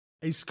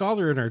A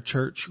scholar in our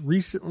church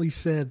recently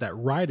said that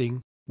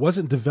writing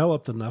wasn't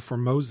developed enough for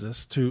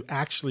Moses to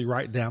actually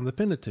write down the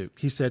Pentateuch.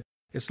 He said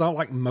it's not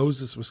like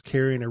Moses was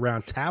carrying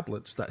around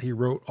tablets that he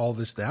wrote all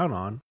this down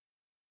on.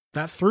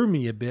 That threw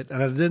me a bit,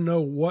 and I didn't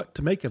know what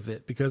to make of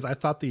it because I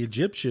thought the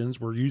Egyptians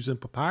were using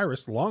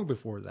papyrus long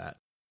before that.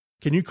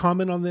 Can you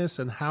comment on this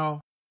and how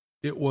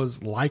it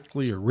was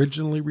likely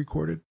originally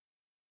recorded?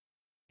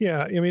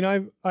 Yeah, I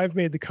mean, I've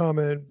made the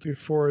comment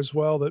before as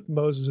well that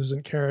Moses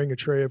isn't carrying a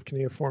tray of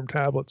cuneiform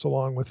tablets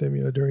along with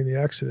him, during the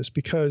Exodus,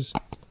 because,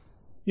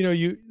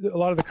 a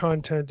lot of the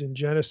content in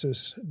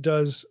Genesis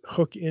does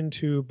hook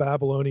into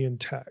Babylonian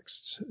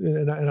texts,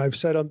 and I've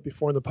said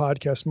before in the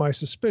podcast, my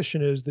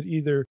suspicion is that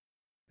either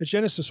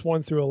Genesis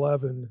 1 through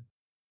 11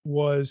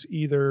 was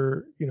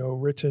either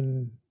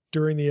written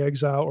during the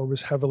exile or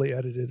was heavily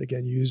edited,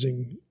 again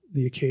using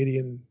the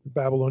Akkadian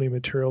Babylonian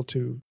material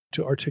to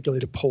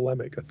articulate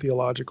a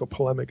theological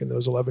polemic in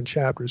those 11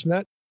 chapters. And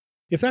that,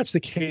 if that's the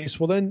case,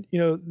 well then,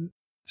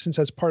 since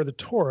that's part of the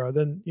Torah,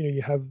 then,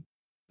 you have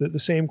the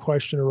same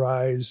question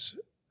arise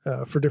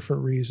for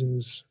different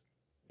reasons,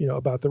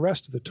 about the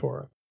rest of the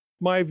Torah.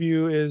 My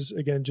view is,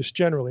 again, just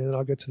generally, and then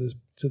I'll get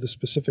to the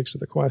specifics of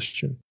the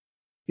question,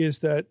 is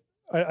that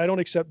I don't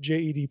accept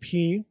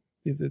JEDP,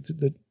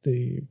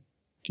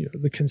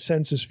 the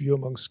consensus view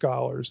among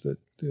scholars that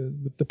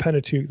the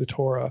Pentateuch, the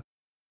Torah,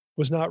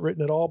 was not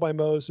written at all by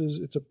Moses.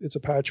 It's a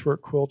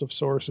patchwork quilt of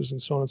sources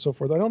and so on and so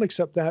forth. I don't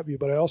accept that view,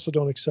 but I also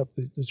don't accept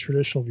the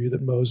traditional view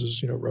that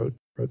Moses, wrote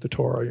the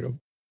Torah,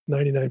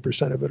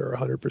 99% of it or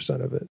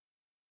 100% of it.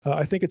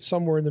 I think it's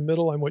somewhere in the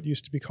middle. I'm what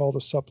used to be called a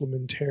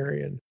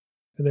supplementarian,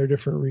 and there are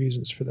different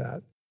reasons for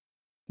that.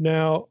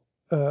 Now,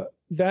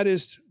 that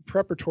is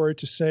preparatory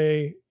to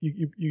say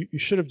you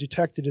should have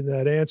detected in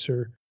that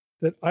answer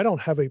that I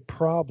don't have a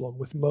problem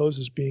with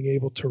Moses being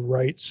able to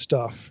write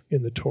stuff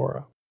in the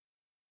Torah.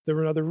 There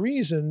was another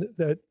reason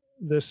that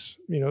this,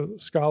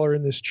 scholar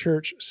in this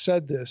church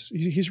said this.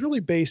 He's really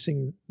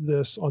basing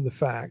this on the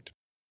fact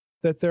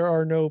that there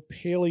are no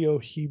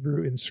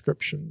Paleo-Hebrew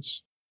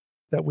inscriptions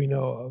that we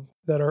know of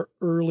that are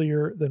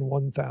earlier than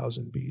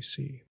 1000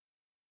 BC.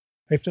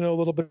 I have to know a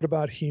little bit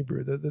about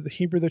Hebrew. The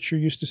Hebrew that you're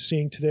used to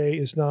seeing today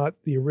is not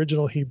the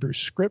original Hebrew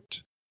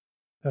script.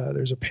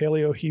 There's a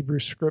Paleo-Hebrew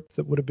script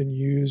that would have been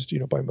used,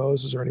 by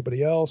Moses or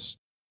anybody else.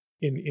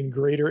 In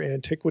greater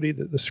antiquity,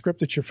 the script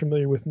that you're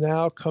familiar with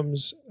now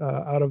comes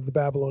out of the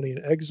Babylonian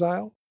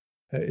exile.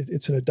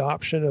 It's an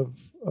adoption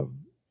of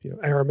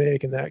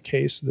Aramaic in that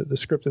case, the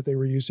script that they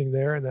were using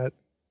there, and that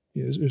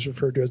is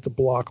referred to as the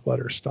block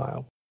letter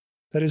style.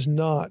 That is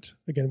not,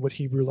 again, what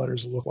Hebrew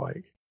letters look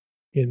like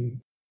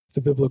in the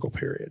biblical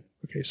period.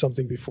 Okay,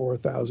 something before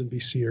 1000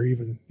 BC or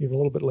even a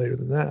little bit later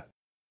than that.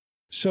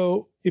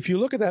 So if you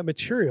look at that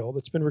material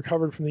that's been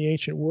recovered from the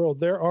ancient world,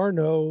 there are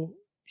no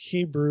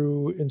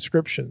Hebrew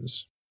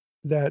inscriptions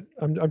that,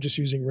 I'm just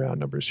using round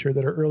numbers here,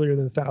 that are earlier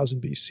than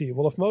 1000 BC.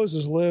 Well, if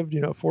Moses lived,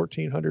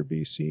 1400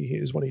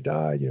 BC is when he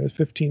died,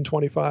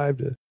 1525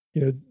 to,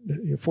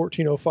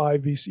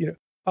 1405 BC,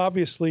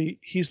 obviously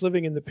he's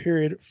living in the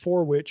period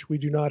for which we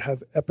do not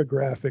have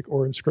epigraphic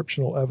or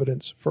inscriptional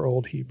evidence for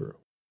Old Hebrew.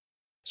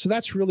 So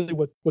that's really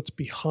what's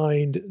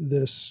behind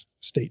this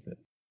statement.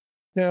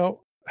 Now,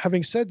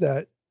 having said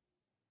that,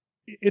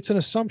 it's an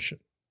assumption.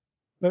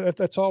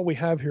 That's all we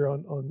have here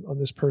on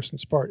this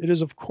person's part. It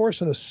is, of course,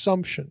 an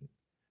assumption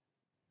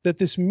that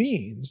this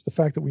means the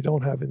fact that we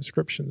don't have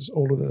inscriptions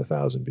older than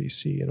 1000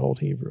 BC in Old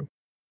Hebrew.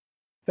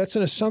 That's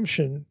an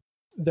assumption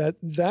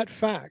that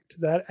fact,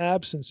 that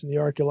absence in the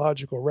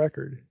archaeological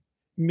record,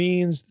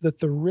 means that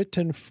the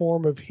written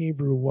form of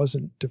Hebrew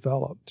wasn't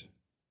developed.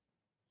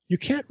 You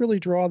can't really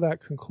draw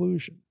that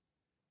conclusion.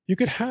 You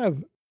could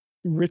have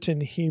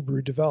written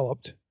Hebrew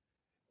developed,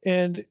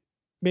 and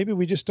maybe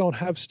we just don't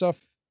have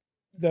stuff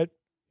that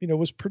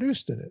was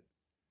produced in it.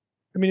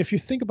 I mean, if you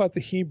think about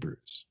the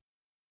Hebrews,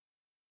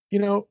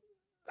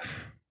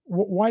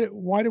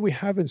 why do we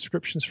have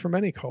inscriptions from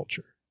any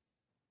culture?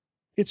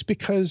 It's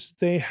because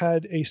they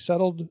had a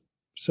settled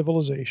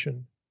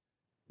civilization.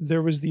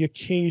 There was the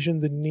occasion,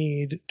 the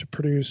need to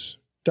produce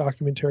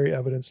documentary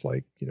evidence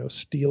like,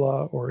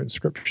 stela or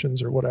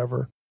inscriptions or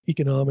whatever,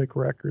 economic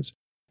records.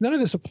 None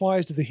of this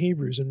applies to the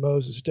Hebrews in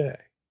Moses' day.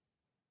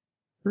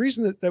 The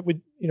reason that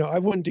would, I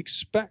wouldn't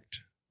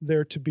expect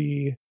there to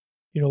be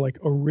like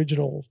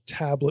original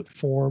tablet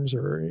forms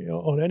or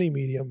on any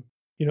medium,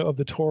 of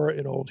the Torah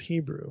in Old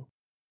Hebrew,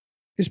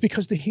 is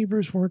because the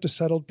Hebrews weren't a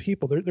settled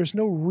people. There's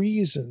no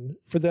reason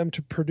for them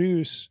to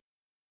produce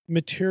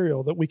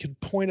material that we could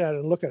point at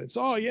and look at. It's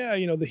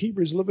the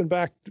Hebrews living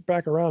back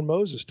around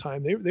Moses'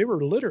 time. They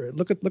were literate.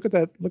 Look at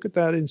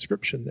that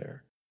inscription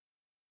there.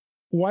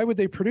 Why would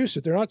they produce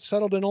it? They're not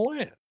settled in a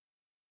land.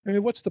 I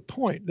mean, what's the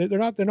point? They're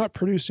not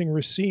producing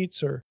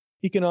receipts or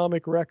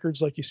economic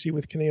records like you see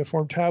with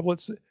cuneiform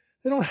tablets.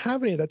 They don't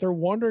have any of that. They're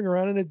wandering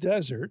around in a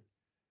desert.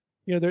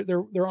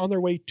 They're on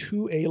their way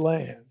to a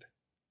land.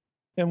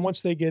 And once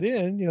they get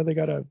in, they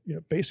got to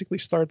basically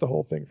start the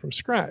whole thing from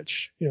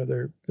scratch.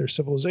 Their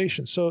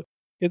civilization. So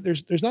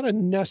there's not a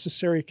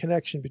necessary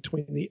connection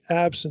between the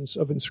absence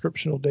of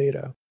inscriptional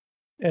data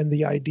and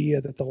the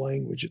idea that the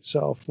language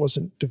itself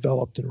wasn't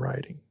developed in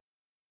writing.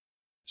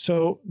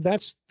 So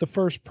that's the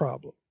first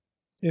problem,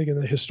 again,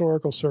 the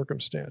historical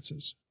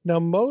circumstances. Now,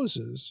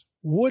 Moses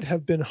would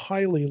have been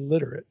highly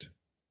literate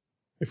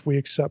if we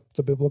accept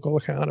the biblical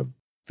account of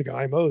the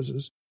guy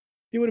Moses.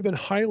 He would have been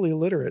highly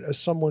literate as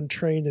someone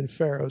trained in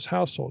Pharaoh's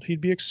household.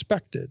 He'd be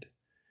expected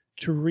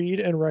to read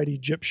and write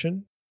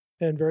Egyptian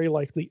and very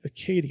likely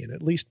Akkadian,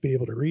 at least be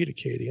able to read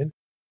Akkadian.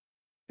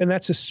 And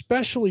that's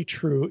especially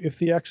true if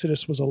the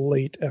Exodus was a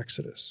late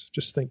Exodus.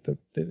 Just think the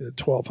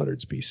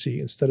 1200s BC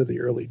instead of the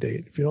early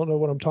date. If you don't know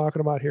what I'm talking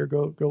about here,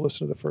 go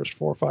listen to the first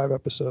 4 or 5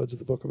 episodes of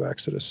the Book of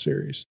Exodus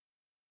series.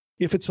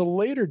 If it's a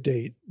later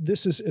date,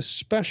 this is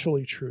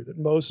especially true that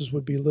Moses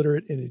would be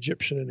literate in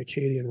Egyptian and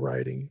Akkadian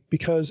writing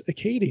because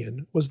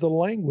Akkadian was the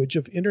language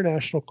of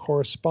international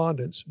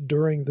correspondence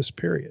during this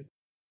period.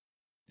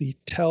 The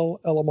Tel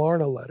El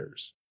Amarna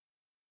letters,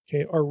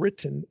 okay, are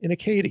written in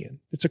Akkadian.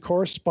 It's a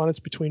correspondence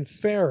between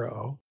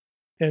Pharaoh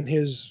and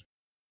his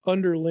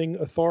underling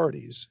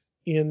authorities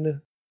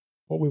in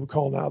what we would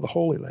call now the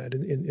Holy Land,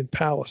 in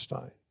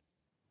Palestine.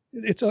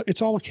 It's all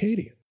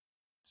Akkadian.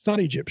 It's not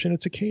Egyptian,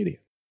 it's Akkadian.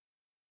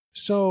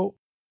 So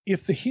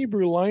if the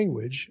Hebrew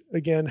language,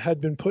 again,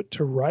 had been put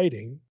to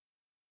writing,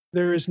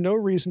 there is no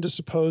reason to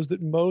suppose that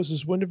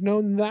Moses wouldn't have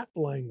known that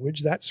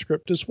language, that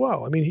script as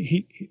well. I mean,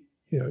 he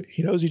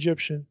knows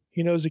Egyptian,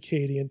 he knows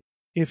Akkadian.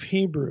 If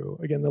Hebrew,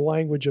 again, the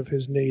language of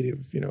his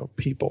native,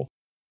 people,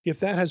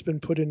 if that has been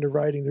put into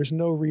writing, there's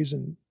no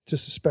reason to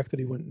suspect that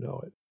he wouldn't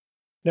know it.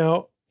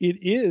 Now, it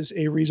is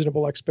a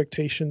reasonable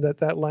expectation that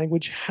that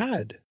language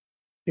had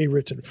a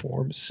written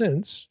form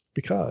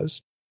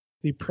because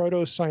the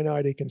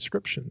Proto-Sinaitic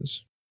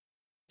inscriptions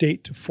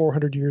date to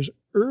 400 years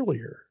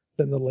earlier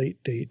than the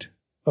late date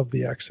of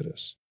the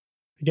Exodus.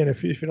 Again,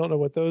 if you don't know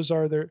what those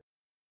are, the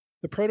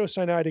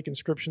Proto-Sinaitic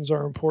inscriptions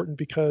are important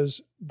because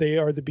they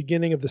are the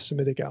beginning of the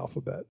Semitic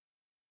alphabet,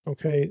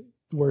 okay,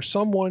 where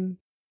someone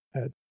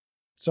had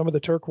some of the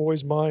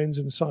turquoise mines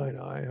in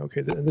Sinai, okay,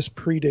 and this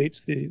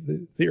predates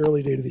the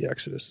early date of the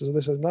Exodus. So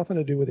this has nothing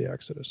to do with the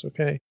Exodus,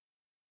 okay?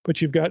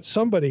 But you've got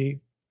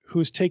somebody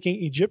who's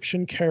taking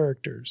Egyptian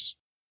characters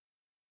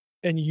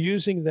and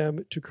using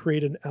them to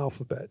create an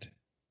alphabet.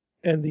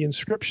 And the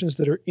inscriptions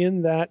that are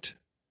in that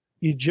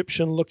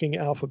Egyptian-looking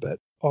alphabet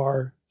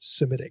are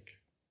Semitic.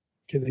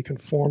 Okay, they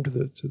conform to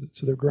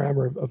the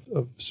grammar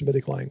of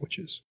Semitic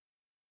languages.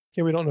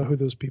 Okay, we don't know who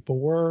those people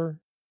were.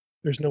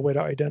 There's no way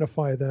to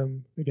identify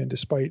them. Again,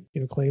 despite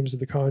claims to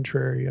the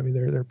contrary. I mean,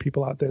 there are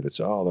people out there that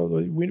say, "Oh,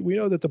 we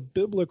know that the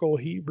biblical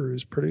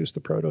Hebrews produced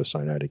the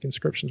Proto-Sinaitic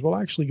inscriptions." Well,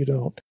 actually, you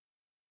don't,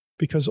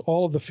 because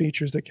all of the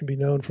features that can be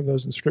known from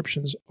those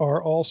inscriptions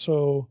are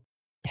also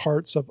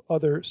parts of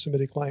other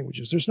Semitic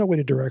languages. There's no way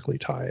to directly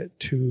tie it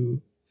to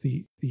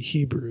the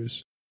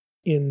Hebrews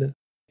in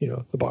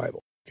the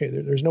Bible. Okay,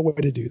 there's no way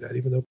to do that,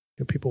 even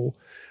though people,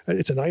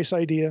 it's a nice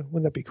idea.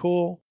 Wouldn't that be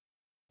cool?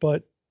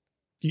 But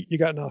you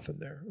got nothing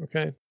there.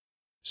 Okay,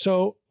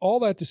 so all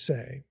that to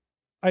say,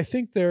 I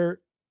think that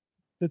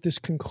this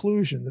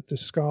conclusion that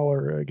this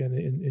scholar, again,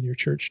 in your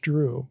church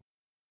drew,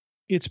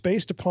 it's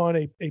based upon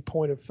a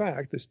point of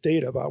fact, this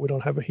data about we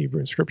don't have a Hebrew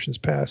inscriptions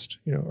past,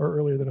 or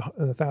earlier than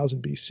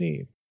 1000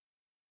 BC.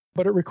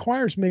 But it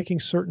requires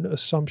making certain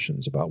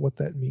assumptions about what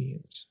that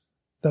means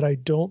that I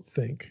don't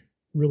think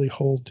really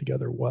hold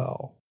together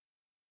well.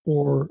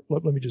 Or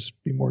let me just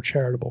be more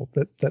charitable,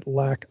 that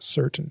lack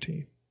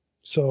certainty.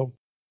 So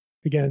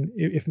again,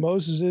 if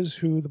Moses is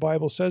who the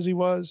Bible says he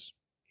was,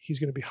 he's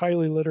going to be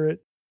highly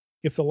literate.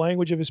 If the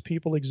language of his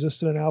people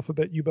exists in an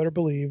alphabet, you better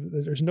believe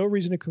that there's no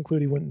reason to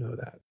conclude he wouldn't know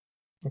that.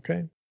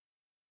 Okay?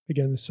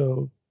 Again,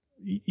 so,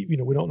 we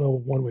don't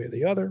know one way or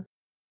the other,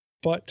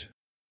 but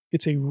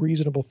it's a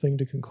reasonable thing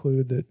to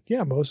conclude that,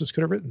 yeah, Moses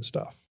could have written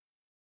stuff.